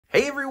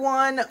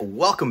everyone,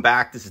 welcome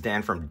back. This is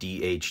Dan from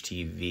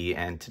DHTV,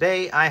 and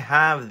today I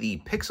have the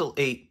Pixel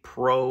 8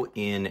 Pro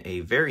in a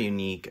very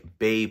unique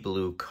bay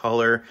blue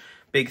color.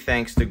 Big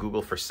thanks to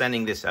Google for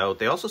sending this out.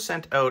 They also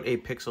sent out a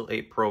Pixel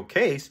 8 Pro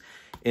case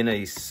in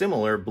a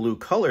similar blue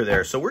color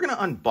there. So we're going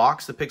to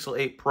unbox the Pixel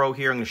 8 Pro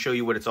here. I'm going to show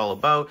you what it's all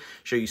about,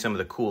 show you some of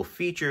the cool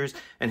features,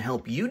 and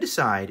help you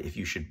decide if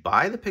you should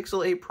buy the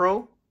Pixel 8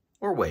 Pro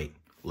or wait.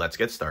 Let's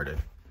get started.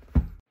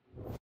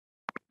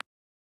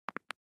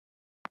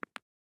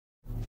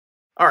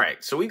 All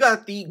right, so we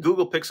got the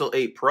Google Pixel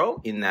 8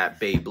 Pro in that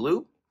bay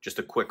blue. Just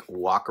a quick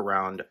walk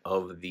around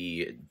of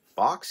the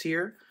box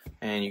here.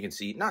 And you can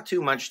see not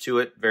too much to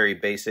it, very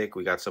basic.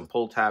 We got some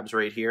pull tabs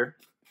right here.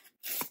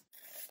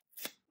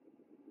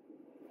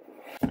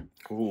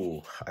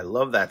 Ooh, I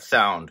love that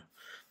sound,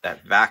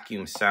 that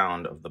vacuum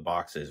sound of the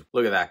boxes.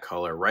 Look at that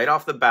color. Right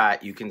off the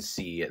bat, you can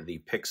see the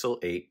Pixel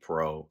 8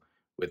 Pro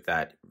with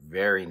that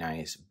very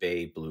nice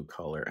bay blue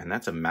color. And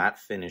that's a matte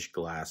finish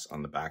glass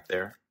on the back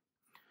there.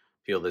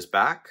 Peel this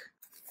back.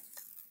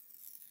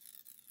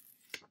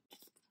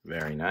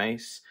 Very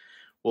nice.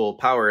 We'll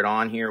power it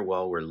on here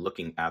while we're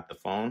looking at the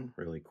phone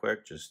really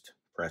quick. Just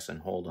press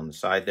and hold on the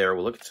side there.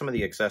 We'll look at some of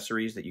the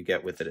accessories that you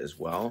get with it as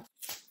well.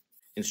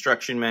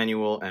 Instruction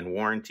manual and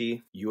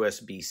warranty,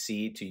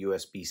 USB-C to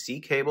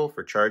USB-C cable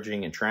for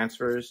charging and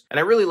transfers. And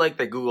I really like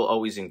that Google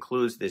always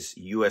includes this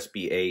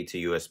USB-A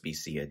to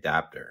USB-C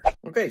adapter.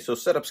 Okay, so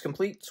setup's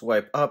complete.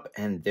 Swipe up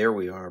and there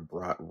we are,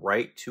 brought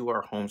right to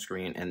our home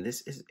screen. And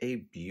this is a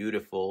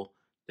beautiful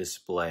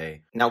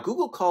display. Now,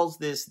 Google calls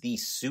this the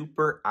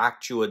Super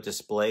Actua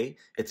display.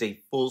 It's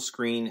a full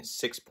screen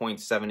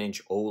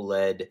 6.7-inch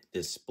OLED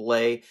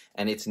display,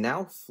 and it's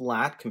now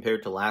flat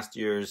compared to last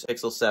year's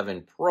Pixel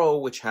 7 Pro,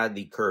 which had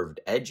the curved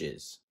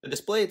edges. The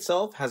display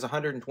itself has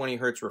 120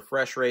 Hz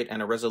refresh rate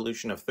and a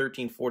resolution of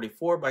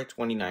 1344 by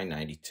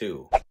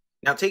 2992.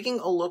 Now, taking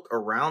a look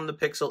around the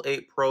Pixel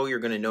 8 Pro, you're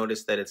going to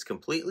notice that it's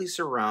completely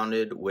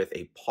surrounded with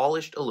a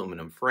polished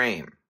aluminum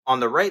frame. On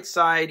the right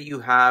side, you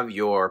have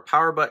your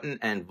power button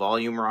and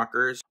volume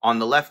rockers. On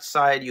the left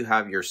side, you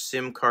have your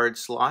SIM card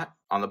slot.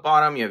 On the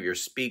bottom, you have your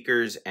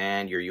speakers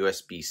and your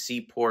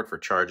USB-C port for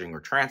charging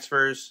or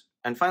transfers.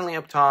 And finally,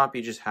 up top,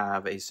 you just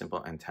have a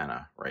simple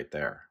antenna right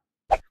there.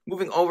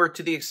 Moving over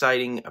to the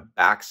exciting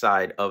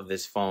backside of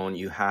this phone,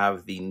 you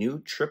have the new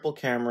triple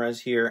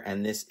cameras here,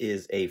 and this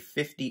is a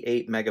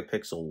 58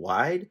 megapixel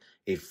wide,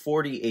 a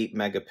 48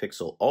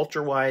 megapixel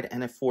ultra wide,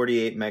 and a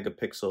 48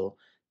 megapixel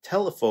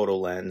telephoto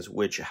lens,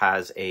 which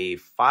has a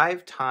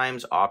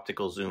 5x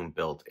optical zoom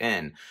built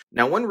in.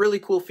 Now, one really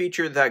cool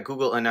feature that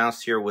Google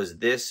announced here was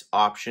this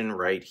option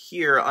right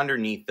here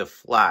underneath the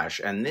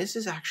flash, and this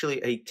is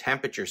actually a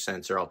temperature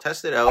sensor. I'll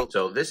test it out.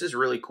 So this is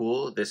really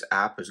cool. This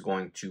app is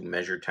going to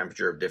measure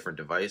temperature of different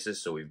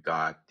devices. So we've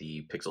got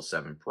the Pixel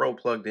 7 Pro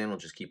plugged in. We'll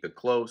just keep it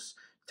close.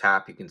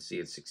 Tap, you can see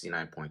it's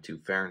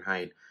 69.2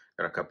 Fahrenheit.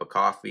 Got a cup of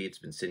coffee. It's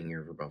been sitting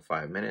here for about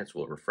 5 minutes.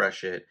 We'll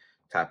refresh it.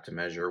 Tap to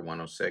measure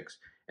 106.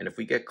 And if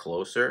we get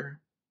closer,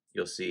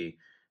 you'll see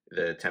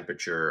the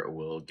temperature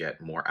will get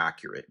more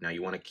accurate. Now,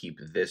 you want to keep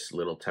this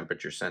little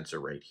temperature sensor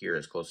right here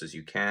as close as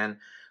you can.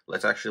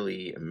 Let's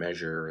actually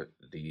measure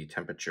the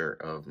temperature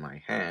of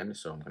my hand.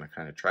 So I'm going to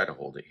kind of try to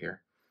hold it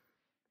here.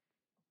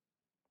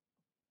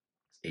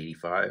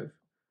 85,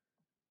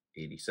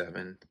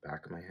 87, the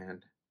back of my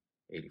hand,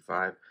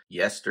 85.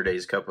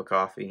 Yesterday's cup of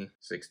coffee,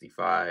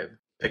 65.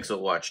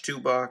 Pixel Watch 2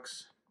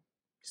 box,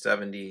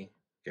 70.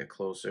 Get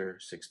closer,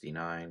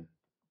 69.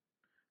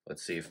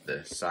 Let's see if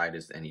the side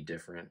is any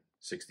different.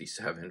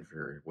 67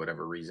 for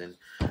whatever reason.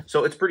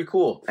 So it's pretty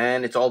cool.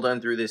 And it's all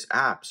done through this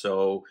app.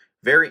 So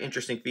very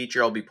interesting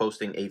feature. I'll be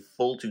posting a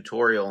full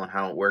tutorial on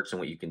how it works and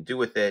what you can do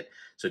with it.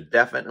 So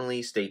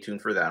definitely stay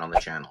tuned for that on the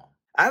channel.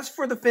 As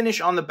for the finish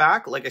on the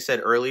back, like I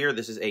said earlier,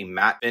 this is a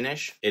matte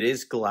finish. It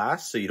is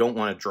glass, so you don't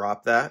want to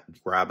drop that.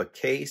 Grab a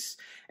case.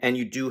 And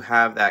you do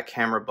have that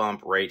camera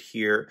bump right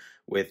here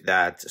with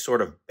that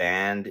sort of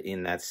band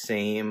in that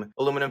same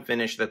aluminum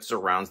finish that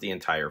surrounds the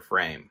entire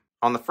frame.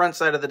 On the front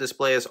side of the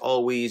display, as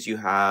always, you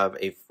have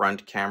a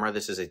front camera.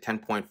 This is a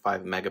 10.5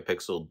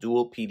 megapixel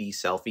dual PD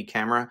selfie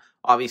camera.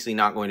 Obviously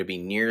not going to be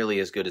nearly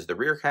as good as the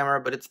rear camera,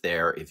 but it's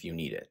there if you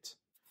need it.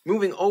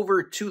 Moving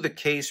over to the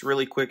case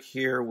really quick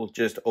here, we'll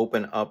just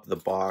open up the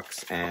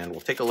box and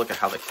we'll take a look at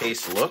how the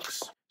case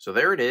looks. So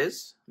there it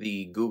is,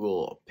 the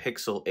Google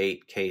Pixel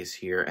 8 case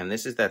here, and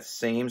this is that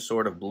same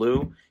sort of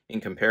blue in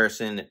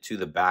comparison to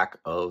the back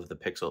of the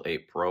Pixel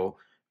 8 Pro.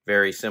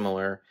 Very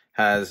similar,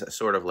 has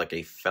sort of like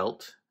a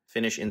felt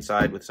finish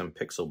inside with some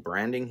Pixel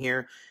branding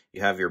here.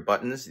 You have your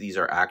buttons. These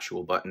are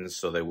actual buttons,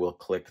 so they will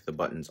click the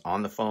buttons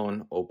on the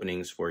phone,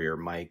 openings for your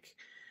mic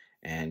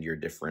and your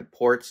different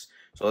ports.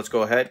 So let's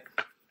go ahead,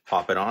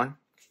 pop it on.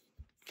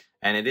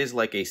 And it is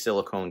like a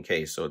silicone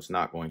case, so it's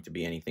not going to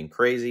be anything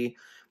crazy.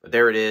 But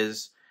there it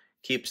is.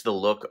 Keeps the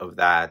look of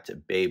that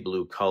bay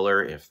blue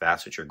color if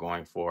that's what you're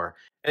going for.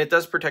 And it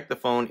does protect the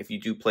phone if you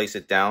do place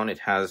it down. It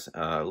has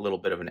a little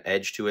bit of an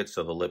edge to it,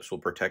 so the lips will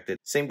protect it.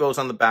 Same goes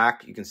on the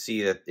back. You can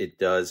see that it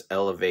does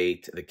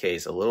elevate the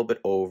case a little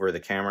bit over the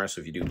camera. So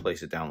if you do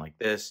place it down like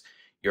this,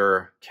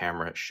 your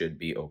camera should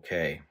be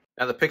okay.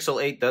 Now the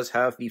Pixel 8 does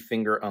have the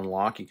finger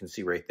unlock. You can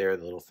see right there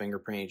the little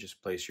fingerprint. You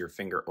just place your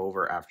finger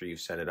over after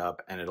you've set it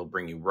up and it'll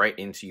bring you right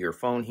into your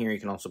phone here. You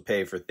can also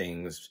pay for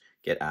things,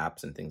 get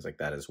apps and things like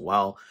that as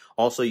well.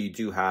 Also, you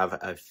do have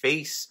a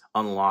face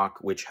unlock,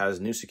 which has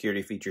new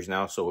security features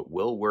now, so it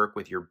will work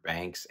with your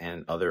banks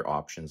and other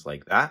options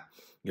like that.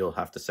 You'll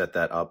have to set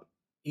that up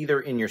either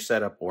in your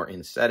setup or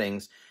in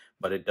settings,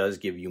 but it does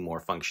give you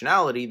more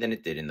functionality than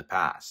it did in the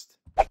past.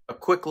 A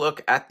quick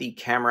look at the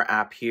camera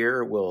app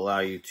here will allow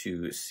you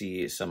to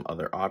see some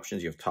other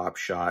options. You have Top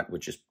Shot,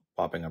 which is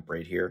popping up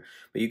right here,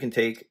 but you can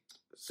take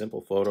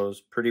simple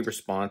photos, pretty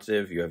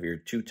responsive. You have your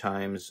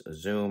 2x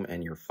zoom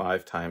and your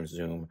 5x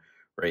zoom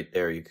right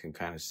there. You can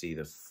kind of see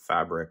the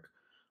fabric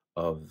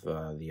of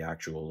the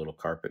actual little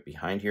carpet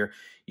behind here.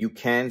 You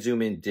can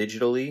zoom in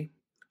digitally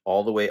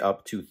all the way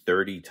up to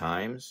 30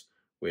 times,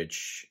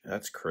 which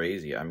that's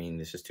crazy. I mean,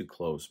 this is too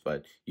close,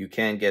 but you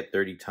can get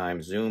 30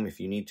 times zoom if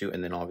you need to.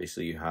 And then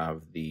obviously you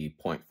have the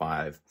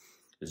 0.5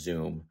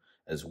 zoom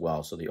as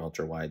well. So the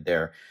ultra wide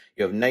there.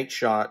 You have night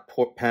shot,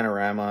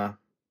 panorama,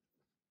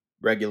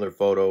 regular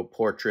photo,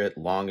 portrait,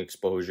 long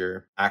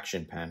exposure,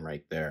 action pan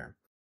right there.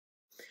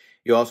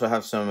 You also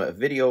have some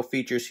video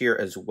features here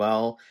as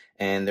well,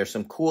 and there's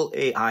some cool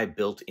AI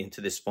built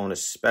into this phone,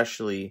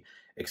 especially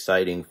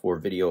exciting for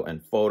video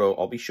and photo.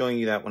 I'll be showing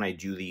you that when I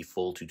do the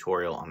full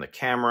tutorial on the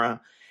camera,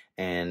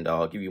 and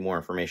I'll give you more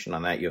information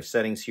on that. You have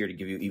settings here to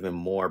give you even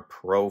more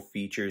pro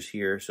features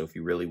here, so if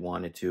you really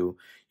wanted to,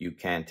 you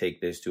can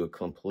take this to a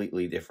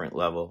completely different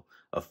level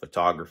of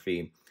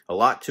photography. A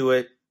lot to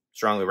it.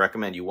 Strongly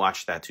recommend you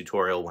watch that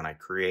tutorial when I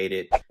create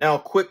it. Now, a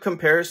quick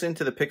comparison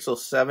to the Pixel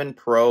 7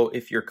 Pro.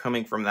 If you're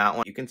coming from that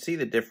one, you can see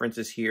the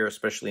differences here,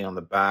 especially on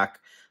the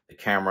back. The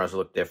cameras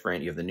look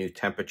different. You have the new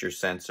temperature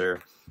sensor.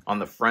 On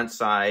the front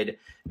side,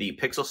 the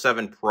Pixel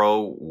 7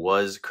 Pro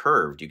was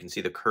curved. You can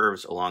see the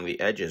curves along the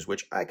edges,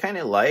 which I kind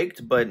of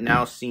liked, but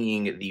now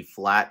seeing the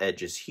flat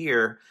edges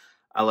here,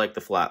 I like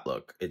the flat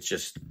look. It's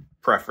just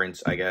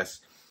preference, I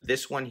guess.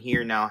 This one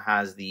here now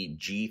has the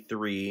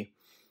G3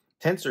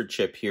 Tensor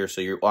chip here, so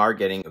you are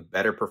getting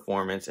better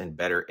performance and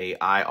better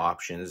AI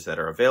options that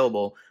are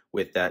available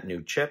with that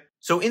new chip.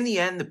 So in the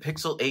end, the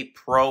Pixel 8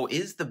 Pro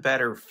is the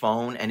better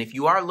phone, and if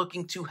you are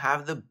looking to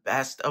have the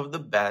best of the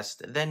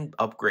best, then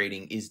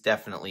upgrading is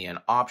definitely an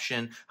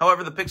option.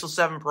 However, the Pixel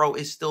 7 Pro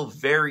is still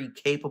very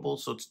capable,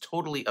 so it's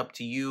totally up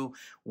to you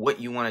what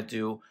you want to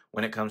do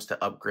when it comes to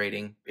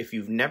upgrading. If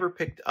you've never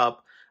picked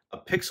up a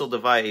Pixel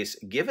device,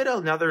 give it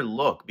another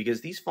look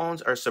because these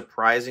phones are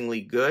surprisingly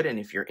good. And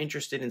if you're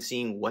interested in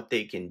seeing what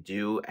they can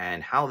do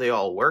and how they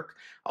all work,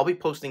 I'll be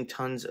posting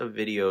tons of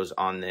videos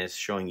on this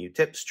showing you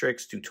tips,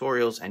 tricks,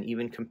 tutorials, and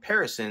even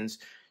comparisons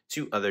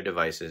to other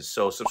devices.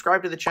 So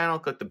subscribe to the channel,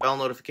 click the bell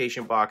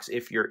notification box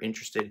if you're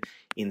interested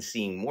in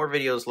seeing more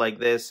videos like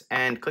this,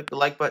 and click the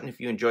like button if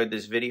you enjoyed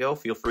this video.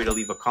 Feel free to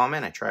leave a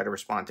comment. I try to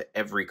respond to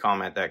every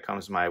comment that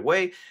comes my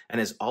way. And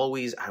as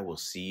always, I will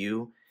see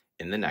you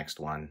in the next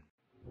one.